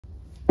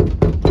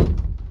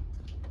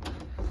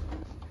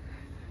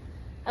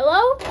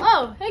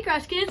Oh, hey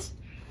Crash Kids.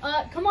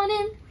 Come on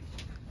in.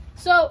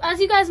 So, as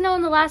you guys know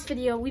in the last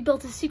video, we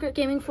built a secret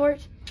gaming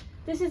fort.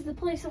 This is the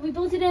place that we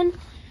built it in.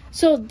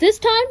 So this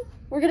time,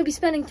 we're gonna be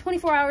spending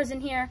 24 hours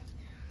in here.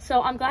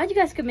 So I'm glad you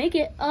guys could make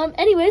it.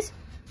 Anyways,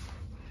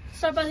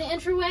 start by the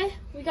entryway.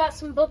 We got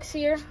some books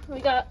here. We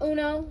got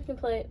Uno. You can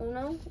play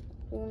Uno.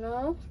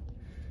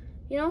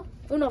 You know,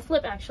 Uno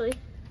flip actually.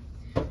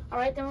 All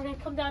right, then we're gonna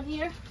come down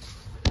here.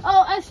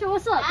 Oh, Esther,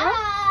 what's up, bro?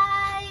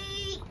 Hi.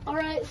 All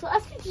right, so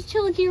Esther's just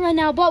chilling here right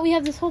now, but we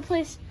have this whole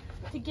place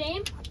to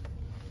game.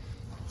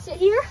 Sit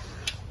here.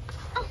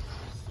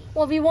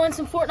 1v1,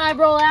 some Fortnite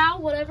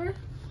Royale, whatever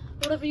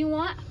you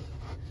want.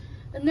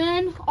 And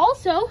then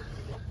also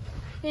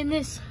in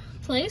this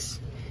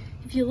place,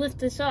 if you lift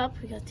this up,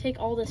 we gotta take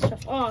all this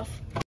stuff off.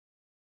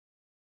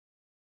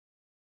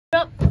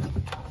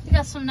 We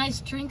got some nice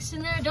drinks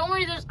in there. Don't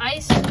worry, there's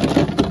ice.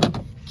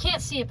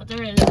 Can't see it, but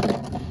there is.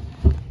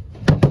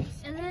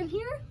 And then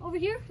here, over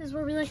here, is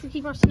where we like to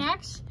keep our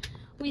snacks.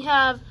 We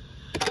have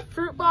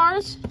fruit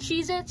bars,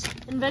 Cheez-Its,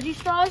 and veggie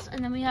straws,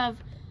 and then we have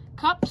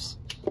cups.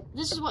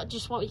 This is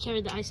just what we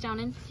carried the ice down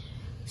in.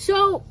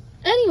 So,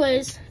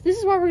 anyways, this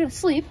is where we're gonna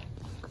sleep.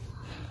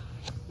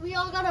 We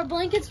all got our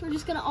blankets. We're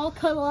just gonna all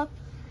cuddle up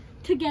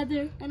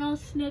together and all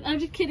snug. I'm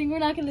just kidding. We're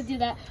not gonna do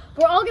that.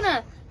 We're all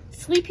gonna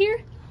sleep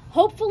here.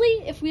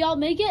 Hopefully, if we all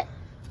make it.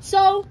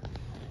 So,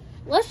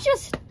 let's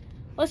just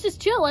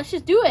chill. Let's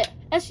just do it.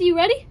 Esther, you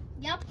ready?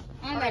 Yep,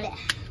 I'm ready.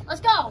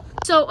 Let's go.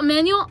 So,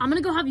 Emmanuel, I'm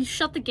gonna go have you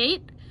shut the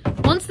gate.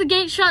 Once the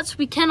gate shuts,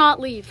 we cannot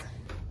leave.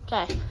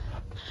 Okay.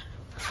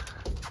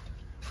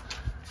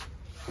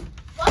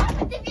 What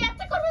if you have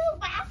to go to the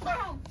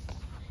bathroom?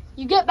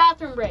 You get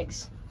bathroom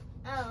breaks.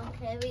 Oh,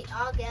 okay. We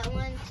all get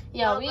one.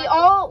 Yeah, we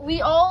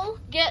all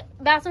get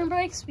bathroom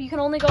breaks. You can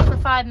only go for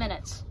 5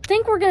 minutes. I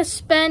think we're gonna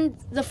spend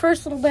the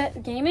first little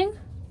bit gaming.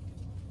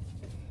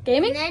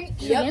 Gaming? And then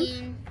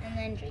eating, and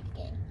then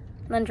drinking.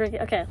 And then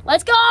drinking. Okay,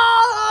 let's go!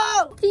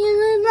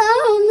 Feeling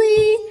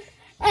lonely,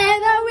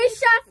 and I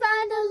wish I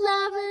found a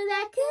lover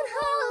that could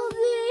hold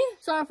me.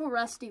 Sorry for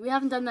Rusty. We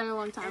haven't done that in a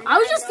long time. I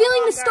was just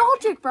feeling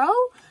nostalgic, bro.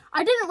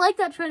 I didn't like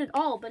that trend at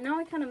all, but now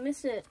I kind of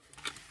miss it.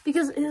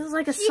 Because it was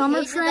like a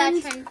summer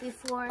trend. That trend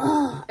before.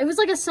 It was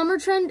like a summer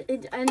trend,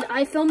 and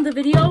I filmed the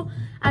video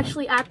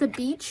actually at the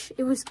beach.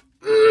 It was,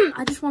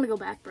 I just want to go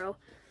back, bro.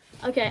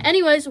 Okay,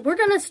 anyways, we're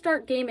going to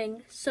start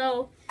gaming.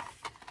 So,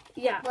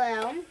 yeah.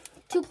 Well,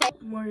 to play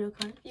Mario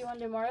Kart. You want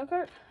to do Mario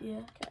Kart?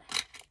 Yeah.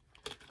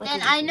 Okay.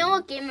 And I know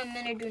what game I'm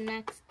going to do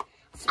next.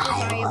 Super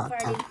Mario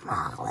Party.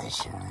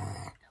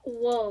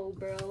 Whoa,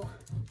 bro.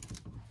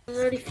 There's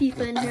already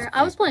FIFA in here.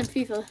 I was playing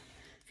FIFA.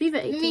 FIFA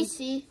 18. Let me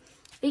see.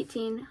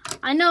 18.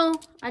 I know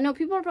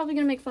people are probably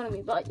going to make fun of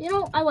me, but, you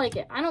know, I like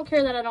it. I don't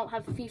care that I don't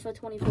have FIFA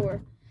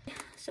 24.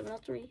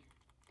 703.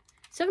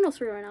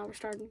 703 right now, we're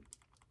starting.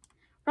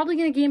 Probably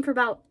going to game for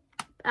about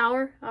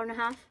hour and a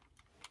half.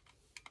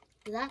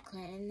 Is that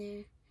clan in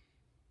there?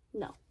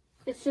 No.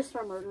 It's just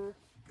for murderer.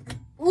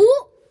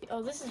 Ooh!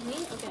 Oh, this is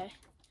me? Okay.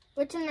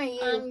 Which one are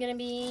you? I'm going to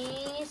be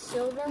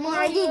silver. More,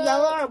 are you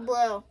yellow or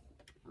blue?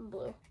 I'm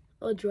blue.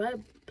 Oh, dry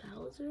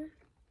Bowser?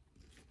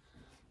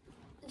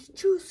 Just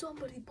choose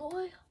somebody,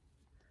 boy.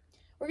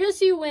 We're going to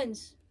see who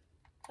wins.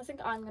 I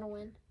think I'm going to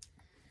win.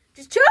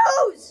 Just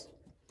choose!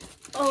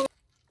 Oh.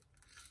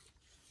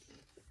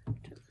 Let's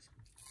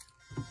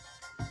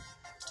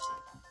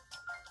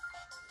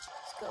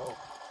go.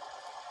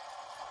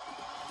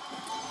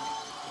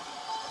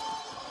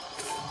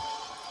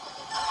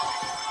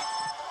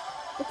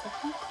 What the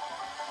heck?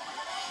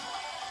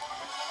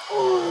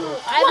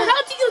 Oh, Well,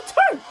 how did you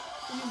turn?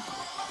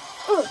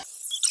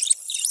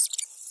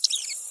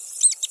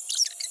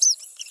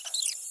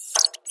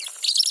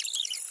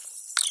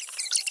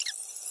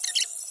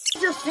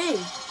 What's your thing?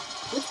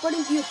 Which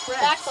button do you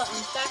press? Back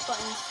buttons, back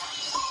buttons.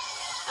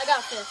 I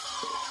got fifth.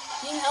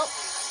 You need help?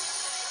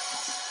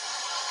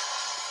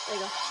 There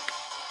you go.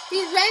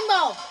 He's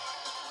rainbow.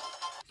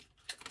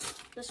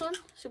 This one?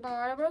 Super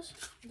Mario Bros?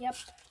 Yep.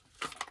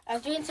 I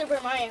was doing Super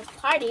Mario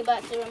Party,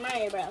 but Super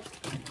Mario Bros.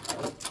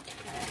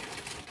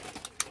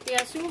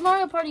 Yeah, Super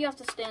Mario Party you have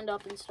to stand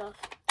up and stuff.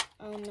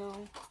 Oh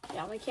no.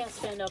 Yeah, we can't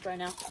stand up right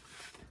now.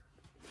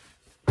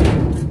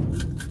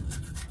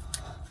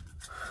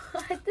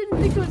 I didn't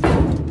think it was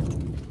gonna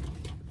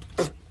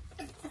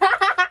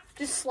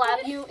just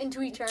slap you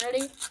into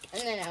eternity.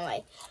 And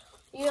then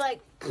you're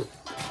like,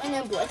 and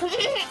then blood.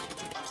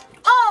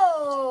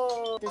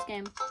 Oh! This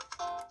game.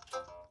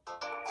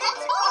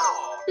 Let's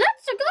go!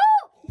 Let's go!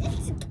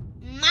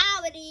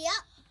 Mario.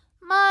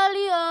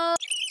 Mario!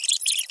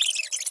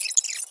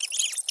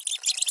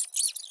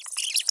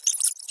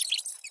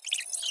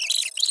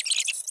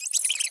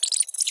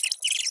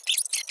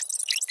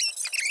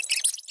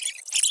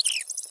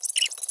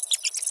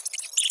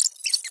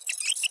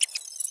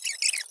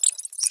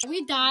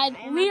 We died.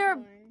 We are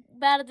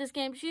bad at this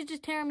game. She's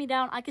just tearing me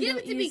down. I can do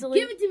it easily.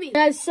 Give it to me.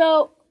 Guys,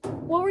 so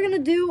what we're gonna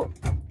do,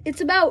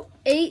 it's about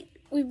 8.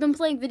 We've been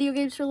playing video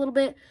games for a little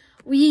bit.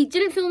 We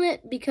didn't film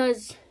it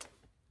because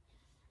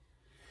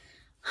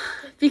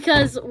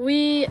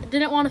we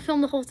didn't want to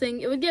film the whole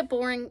thing. It would get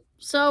boring.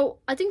 So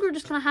I think we're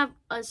just gonna have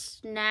a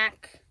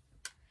snack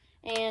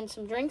and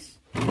some drinks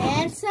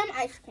And some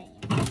ice cream.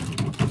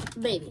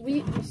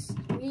 Baby,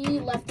 we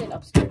left it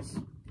upstairs.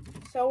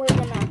 So we're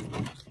gonna...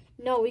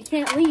 No, we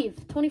can't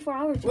leave. 24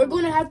 hours. We're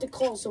gonna have to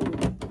call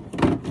someone.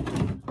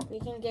 We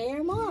can get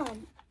your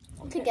mom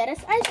to get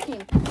us ice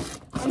cream.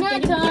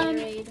 Snack time.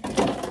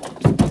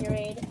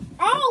 Gatorade.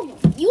 Oh,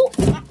 you...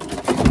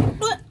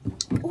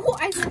 Oh,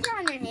 I put her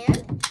on your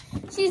hand.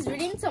 She's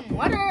reading some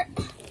water.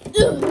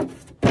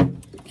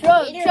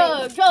 Chug, Gatorade.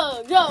 chug,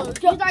 chug, chug, You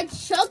chug. like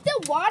chug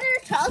the water,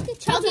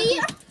 chuggy.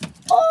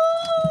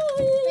 Oh,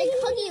 like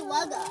Huggy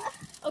Wugga.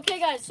 Okay,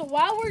 guys, so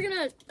while we're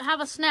gonna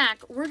have a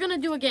snack, we're gonna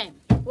do a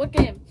game. What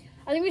game?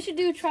 I think we should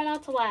do Try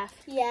Not to Laugh.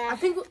 I Yeah.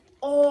 think.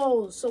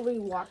 Oh, so we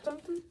walked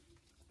something?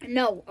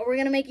 No, we're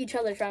gonna make each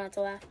other try not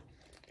to laugh.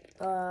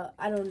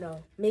 I don't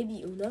know.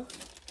 Maybe Uno.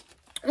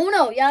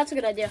 Uno, yeah, that's a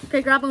good idea.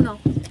 Okay, grab Uno.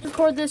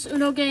 Record this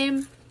Uno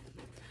game.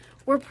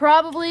 We're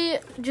probably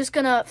just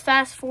gonna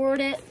fast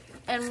forward it,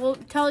 and we'll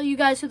tell you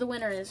guys who the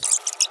winner is.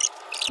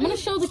 I'm gonna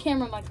show the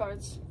camera my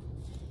cards.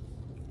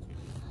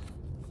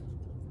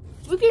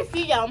 We can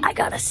see them. I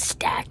got a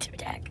stacked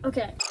deck.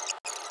 Okay.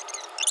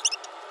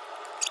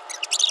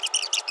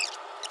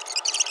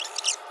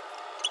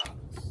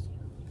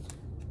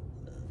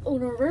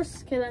 Uno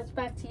reverse. Okay, that's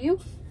back to you.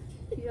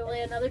 You gonna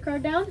lay another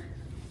card down?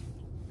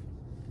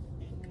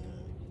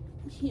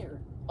 Here.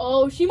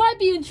 Oh, she might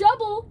be in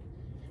trouble.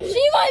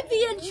 She might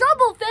be in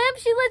trouble, fam.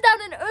 She laid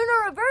down an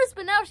Uno reverse,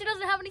 but now she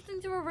doesn't have anything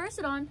to reverse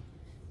it on.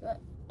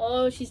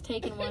 Oh, she's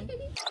taking one.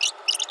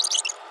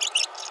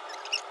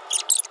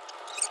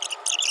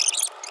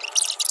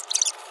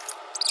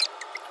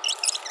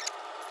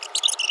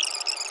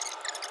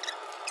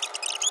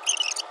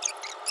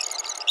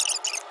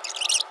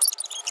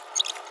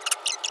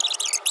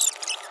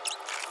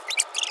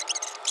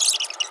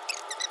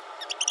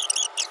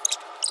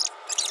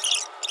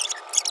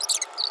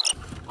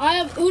 I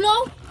have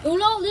Uno.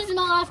 Uno, this is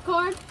my last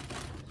card.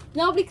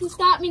 Nobody can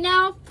stop me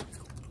now.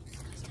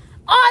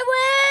 I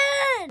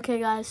win! Okay,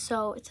 guys,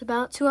 so it's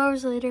about 2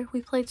 hours later.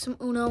 We played some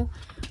Uno.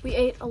 We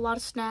ate a lot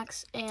of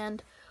snacks,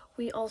 and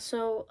we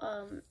also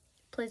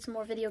played some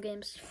more video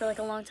games for like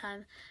a long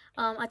time.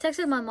 I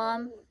texted my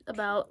mom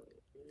about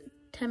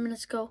 10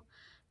 minutes ago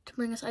to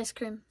bring us ice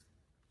cream.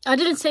 I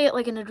didn't say it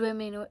like in a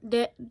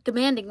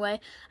demanding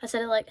way. I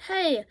said it like,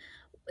 hey,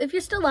 if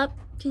you're still up,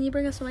 can you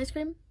bring us some ice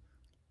cream?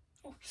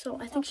 So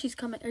I think she's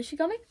coming. Is she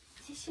coming?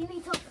 She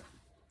needs help.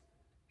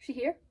 She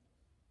here?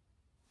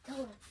 Tell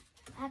her.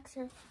 Ask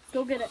her.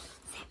 Go get it.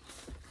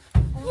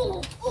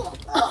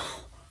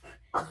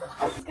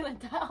 She's gonna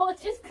die. Oh,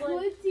 it's just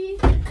Clint.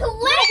 Clint, you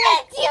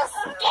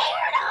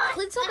scared us.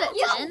 Clint's up at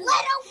You 10. little.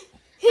 How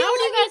do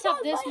you guys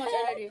have this much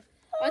energy?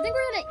 I think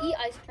we're gonna eat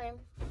ice cream.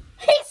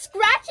 He's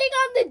scratching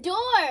on the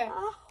door.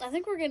 I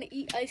think we're gonna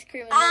eat ice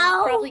cream and then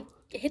Ow. probably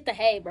hit the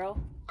hay, bro.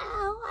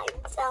 Ow,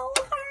 I'm so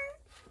hurt.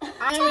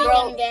 I'm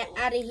gonna get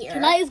out of here.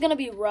 Tonight is gonna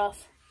be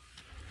rough.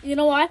 You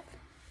know why?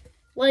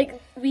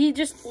 Like, we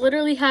just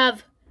literally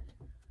have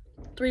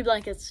 3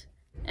 blankets,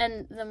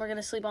 and then we're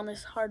gonna sleep on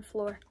this hard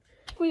floor.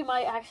 We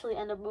might actually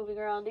end up moving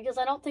around because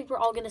I don't think we're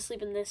all gonna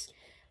sleep in this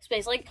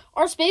space. Like,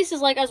 our space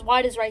is like as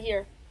wide as right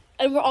here,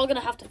 and we're all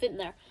gonna have to fit in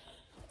there.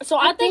 So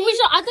I think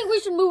we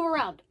should move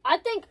around. I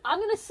think I'm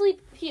gonna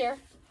sleep here.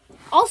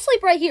 I'll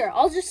sleep right here.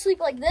 I'll just sleep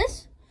like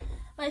this,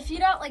 my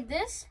feet out like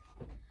this.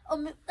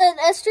 And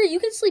Esther,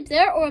 you can sleep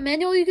there, or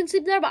Emmanuel, you can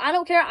sleep there, but I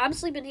don't care. I'm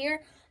sleeping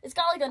here. It's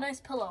got like a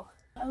nice pillow.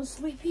 I'll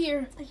sleep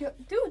here. Dude,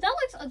 that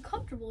looks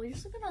uncomfortable. You're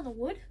sleeping on the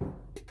wood.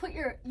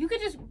 You could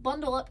just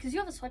bundle up because you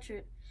have a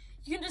sweatshirt.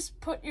 You can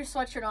just put your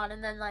sweatshirt on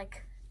and then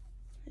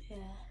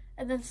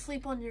and then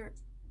sleep on your.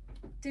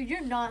 Dude, you're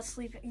not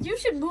sleeping. You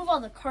should move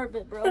on the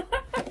carpet, bro.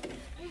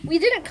 We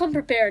didn't come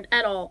prepared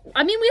at all.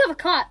 I mean, we have a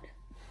cot.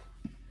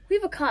 We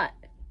have a cot.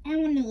 I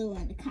want to live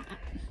on the cot.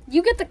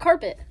 You get the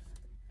carpet.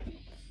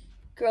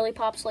 Girly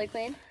pop slay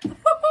queen. I'm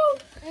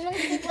gonna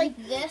sleep like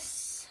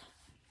this.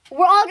 Who's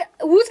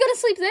gonna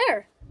sleep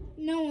there?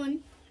 No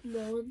one. No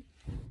one.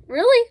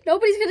 Really?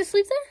 Nobody's gonna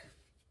sleep there?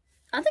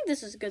 I think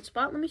this is a good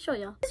spot. Let me show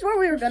you. This is where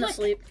we were gonna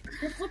sleep.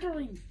 They're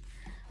flickering.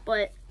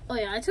 But, oh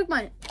yeah, I took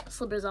my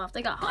slippers off.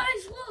 They got hot.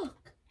 Guys,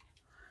 look.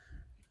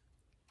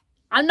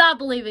 I'm not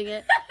believing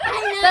it.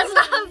 That's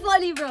not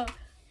funny, bro.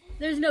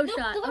 There's no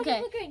shot.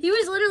 Okay. He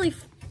was literally...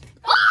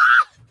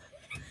 Ah!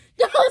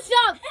 No,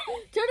 stop.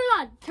 Turn it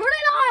on. Turn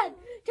it on.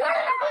 Turn it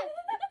on.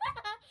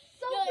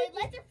 No,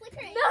 let it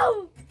flicker.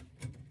 No.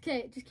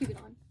 Okay, just keep it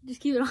on.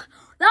 Just keep it on.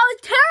 That was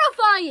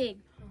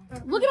terrifying.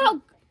 Look at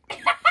how...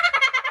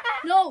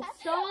 No,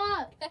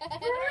 stop. For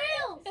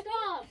real.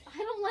 Stop. I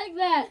don't like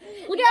that.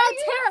 Look at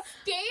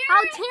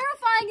how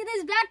terrifying it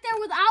is back there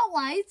without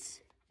lights.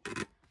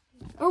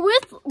 Or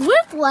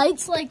with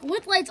lights, like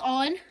with lights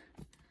on.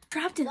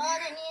 Dropped it.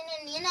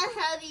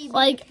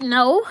 Like,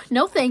 no,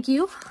 thank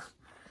you.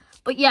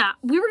 But yeah,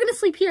 we were gonna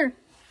sleep here.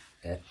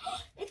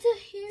 It's a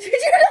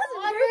Harry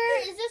Potter.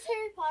 Is this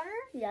Harry Potter?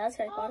 Yeah, that's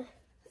Harry Potter.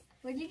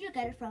 Where did you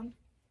get it from?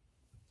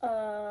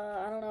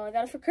 I don't know. I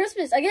got it for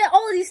Christmas. I get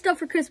all of these stuff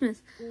for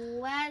Christmas.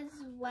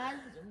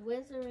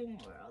 Wizarding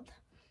World.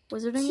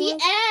 Wizarding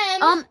World?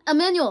 TM.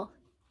 Emmanuel,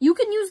 you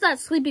can use that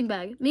sleeping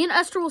bag. Me and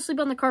Esther will sleep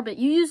on the carpet.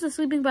 You use the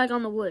sleeping bag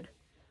on the wood.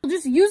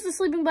 Just use the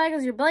sleeping bag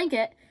as your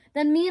blanket.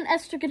 Then me and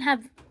Esther can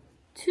have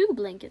 2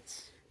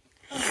 blankets.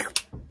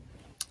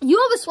 You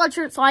have a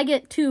sweatshirt, so I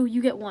get 2.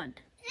 You get 1.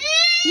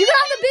 You can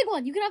have the big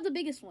one. You can have the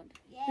biggest one.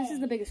 Yay. This is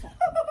the biggest one.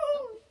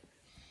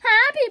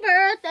 Happy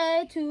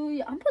birthday to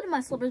you. I'm putting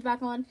my slippers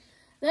back on.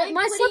 My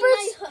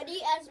slippers. My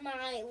hoodie as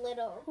my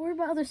little. Where'd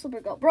my other slipper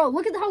go? Bro,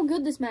 look at how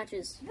good this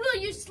matches. Bro,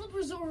 your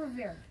slippers over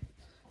there.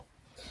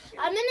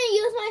 I'm gonna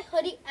use my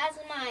hoodie as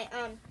my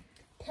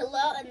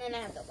pillow, and then I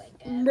have the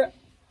blanket. Bro.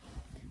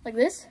 Like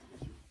this.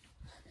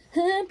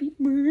 Happy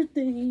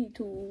birthday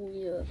to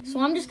you. So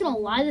I'm just gonna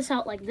lie this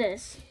out like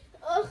this.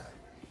 Ugh,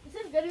 this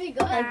is gonna be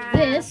good. Like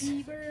this.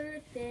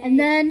 Birthday. And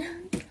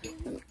then,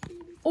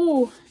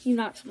 oh, you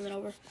knocked something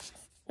over.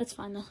 That's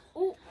fine though.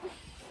 Ooh.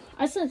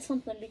 I said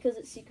something because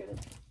it's secretive.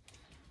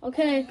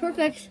 Okay,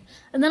 perfect.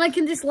 And then I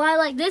can just lie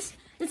like this.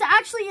 This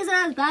actually isn't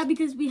as bad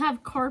because we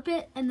have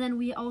carpet and then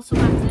we also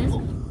have this.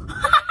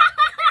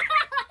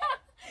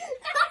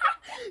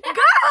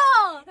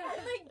 Girl!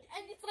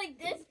 And it's like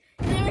this.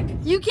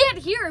 You can't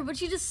hear her, but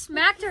she just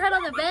smacked her head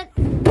on the vent.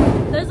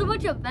 There's a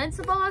bunch of vents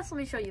above us. Let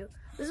me show you.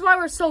 This is why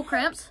we're so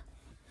cramped.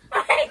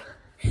 I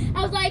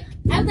was like,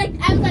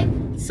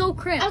 So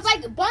cramped. I was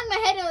like, bang my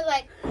head, and I was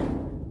like,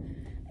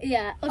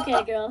 yeah,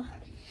 okay, girl.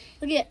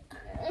 Look at.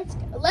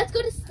 let's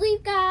go to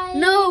sleep, guys.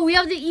 No, we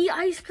have to eat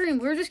ice cream.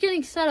 We're just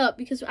getting set up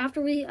because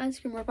after we eat ice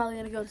cream, we're probably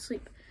gonna go to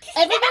sleep.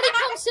 Everybody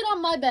come sit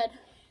on my bed.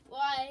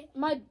 Why?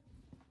 My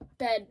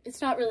bed.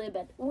 It's not really a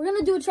bed. We're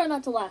gonna do a try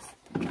not to laugh.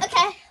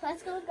 Okay,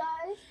 let's go,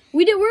 guys.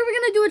 We were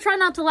gonna do a try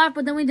not to laugh,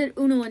 but then we did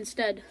Uno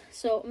instead.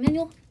 So,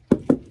 Emmanuel,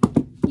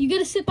 you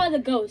gotta sit by the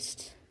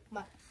ghost.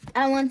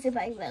 I want to sit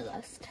by the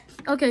ghost.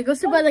 Okay, go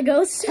sit by the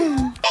ghost.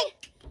 Hey!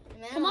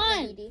 Come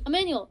on,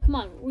 Emmanuel, come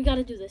on. We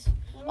gotta do this.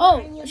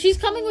 Oh, she's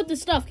coming with the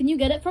stuff. Can you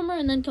get it from her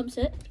and then come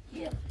sit?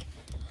 Yeah.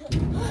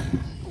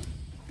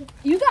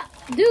 You got,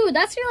 dude,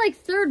 that's your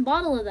like 3rd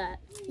bottle of that.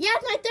 Yeah,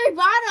 it's my 3rd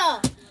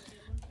bottle.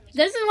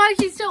 This is why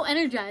she's so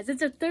energized.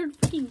 It's her 3rd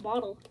freaking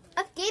bottle.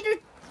 A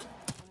Gator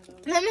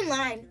lemon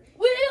lime.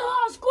 We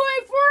are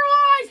going for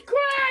ice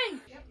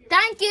cream.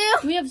 Thank you.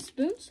 Do we have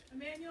spoons?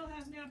 Emmanuel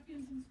has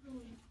napkins and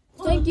spoons.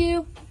 Thank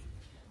you.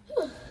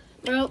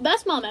 Bro,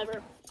 best mom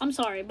ever. I'm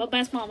sorry, but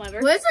best mom ever.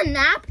 Where's the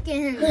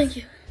napkin? Thank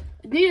you.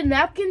 Need a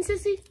napkin,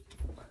 sissy?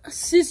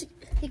 Sissy.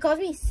 He calls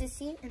me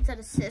sissy instead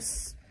of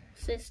sis.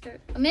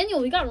 Sister.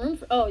 Emmanuel, we got room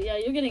for... Oh, yeah,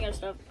 you're getting our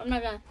stuff. I'm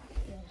not gonna...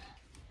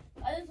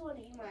 I just want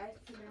to eat my ice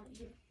cream out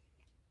here.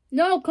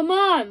 No, come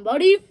on,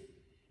 buddy.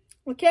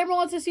 The camera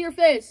wants to see your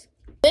face.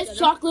 Best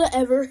chocolate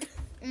ever.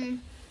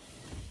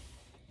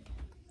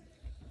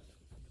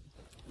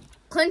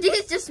 Clint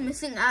is just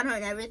missing out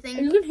on everything.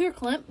 You can hear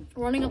Clint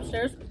running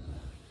upstairs.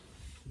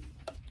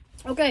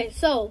 Okay,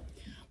 so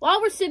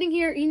while we're sitting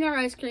here eating our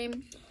ice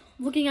cream,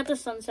 looking at the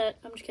sunset,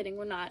 I'm just kidding,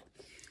 we're not.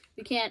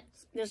 We can't,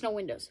 there's no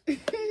windows.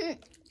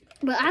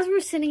 But as we're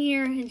sitting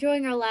here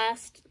enjoying our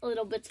last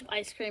little bits of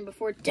ice cream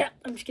before death,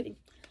 I'm just kidding.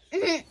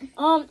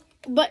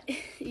 But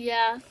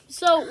yeah,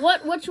 so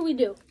what should we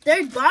do?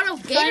 3rd bottle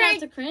Try not Gatorade.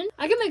 to cringe?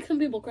 I can make some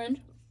people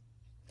cringe.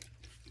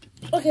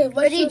 Okay,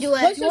 Where do you do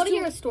it? You want to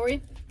hear a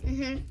story?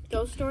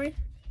 Ghost story?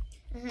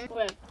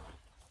 Okay.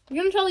 I'm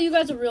gonna tell you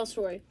guys a real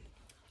story.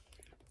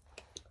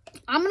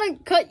 I'm gonna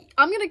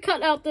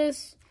cut out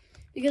this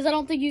because I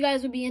don't think you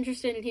guys would be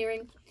interested in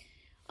hearing.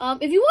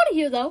 If you want to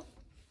hear though,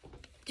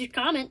 just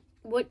comment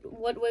what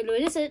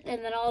is it,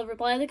 and then I'll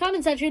reply in the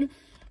comment section.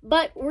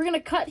 But we're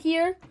gonna cut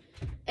here,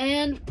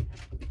 and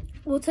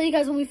we'll tell you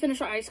guys when we finish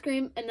our ice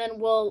cream, and then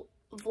we'll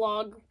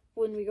vlog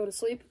when we go to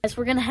sleep. Guys,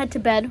 we're gonna head to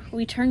bed.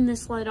 We turn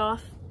this light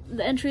off.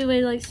 The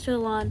entryway light's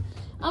still on.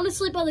 I'm gonna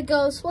sleep by the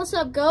ghost. What's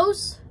up,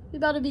 ghost? We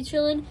about to be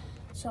chilling.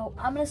 So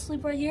I'm gonna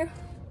sleep right here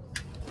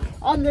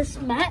on this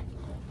mat.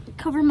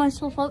 Cover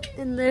myself up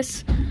in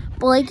this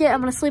blanket. I'm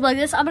gonna sleep like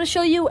this. I'm gonna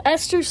show you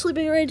Esther's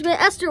sleeping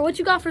arrangement. Esther, what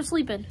you got for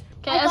sleeping?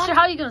 Okay, Esther,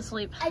 how are you gonna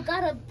sleep? I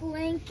got a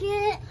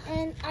blanket,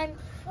 and I'm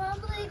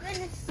probably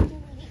gonna sleep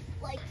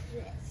like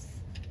this.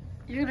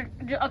 You're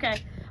gonna,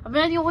 okay.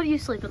 Emmanuel, what are you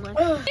sleeping with?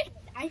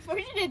 I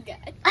farted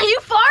again. Are you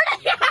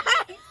farting?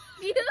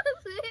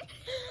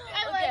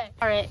 Okay.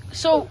 All right.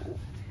 So,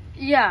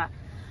 yeah.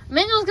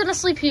 Emmanuel's gonna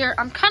sleep here.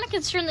 I'm kind of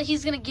concerned that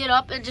he's gonna get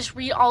up and just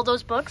read all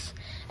those books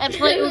and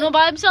play Uno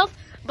by himself,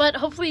 but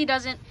hopefully he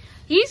doesn't.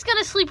 He's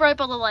gonna sleep right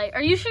by the light.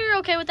 Are you sure you're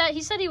okay with that?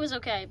 He said he was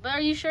okay, but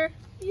are you sure?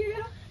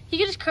 Yeah. He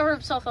can just cover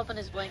himself up in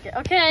his blanket.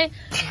 Okay,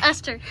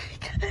 Esther.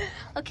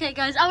 Okay,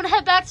 guys, I'm gonna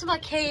head back to my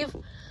cave.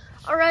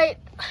 All right.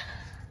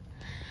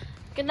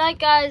 Good night,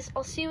 guys.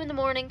 I'll see you in the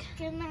morning.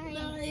 Good night.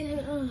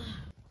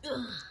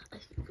 I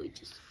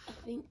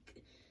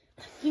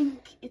think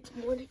it's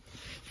morning.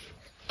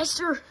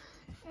 Esther.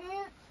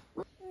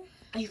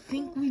 I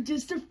think we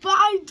just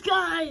survived,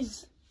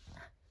 guys.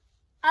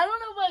 I don't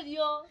know about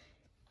y'all.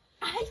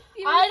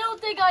 I don't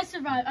think I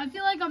survived. I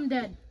feel like I'm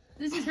dead.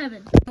 This is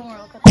heaven.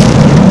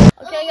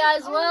 Okay,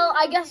 guys. Well,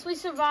 I guess we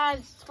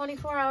survived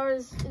 24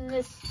 hours in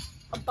this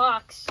a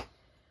box.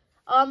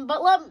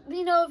 But let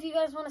me know if you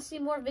guys want to see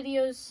more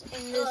videos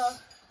in this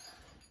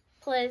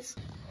place.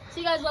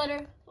 See you guys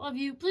later. Love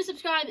you. Please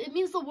subscribe. It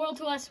means the world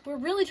to us. We're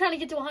really trying to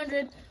get to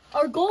 100.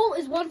 Our goal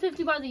is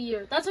 150 by the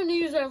year. That's our New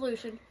Year's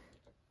resolution.